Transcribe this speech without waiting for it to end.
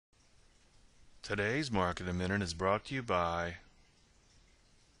Today's Market in a Minute is brought to you by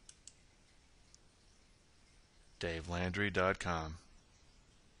DaveLandry.com.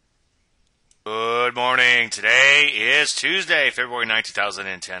 Good morning. Today is Tuesday, February 9,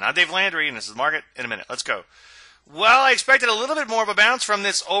 2010. I'm Dave Landry, and this is Market in a Minute. Let's go. Well, I expected a little bit more of a bounce from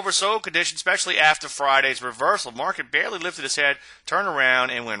this oversold condition, especially after Friday's reversal. Market barely lifted its head, turned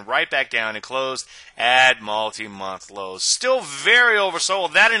around, and went right back down and closed at multi-month lows. Still very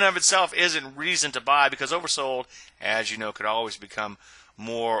oversold. That in and of itself isn't reason to buy because oversold, as you know, could always become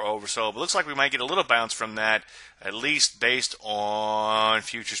more oversold. But looks like we might get a little bounce from that, at least based on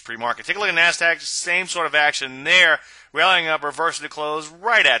futures pre-market. Take a look at NASDAQ, same sort of action there, rallying up, reversing the close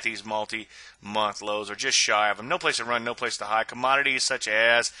right at these multi-month lows, or just shy of them. No place to run, no place to hide. Commodities such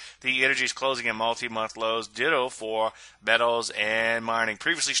as the energies closing at multi-month lows, ditto for metals and mining.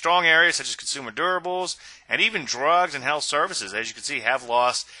 Previously strong areas such as consumer durables and even drugs and health services, as you can see, have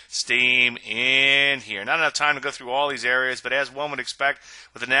lost steam in here. Not enough time to go through all these areas, but as one would expect,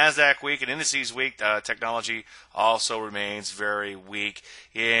 with the NASDAQ week and indices week, technology also remains very weak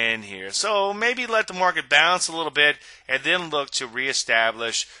in here. So maybe let the market bounce a little bit and then look to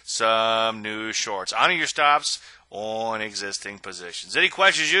reestablish some new shorts. Honor your stops on existing positions. Any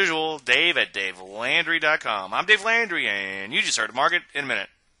questions, as usual, Dave at DaveLandry.com. I'm Dave Landry, and you just heard the Market in a Minute.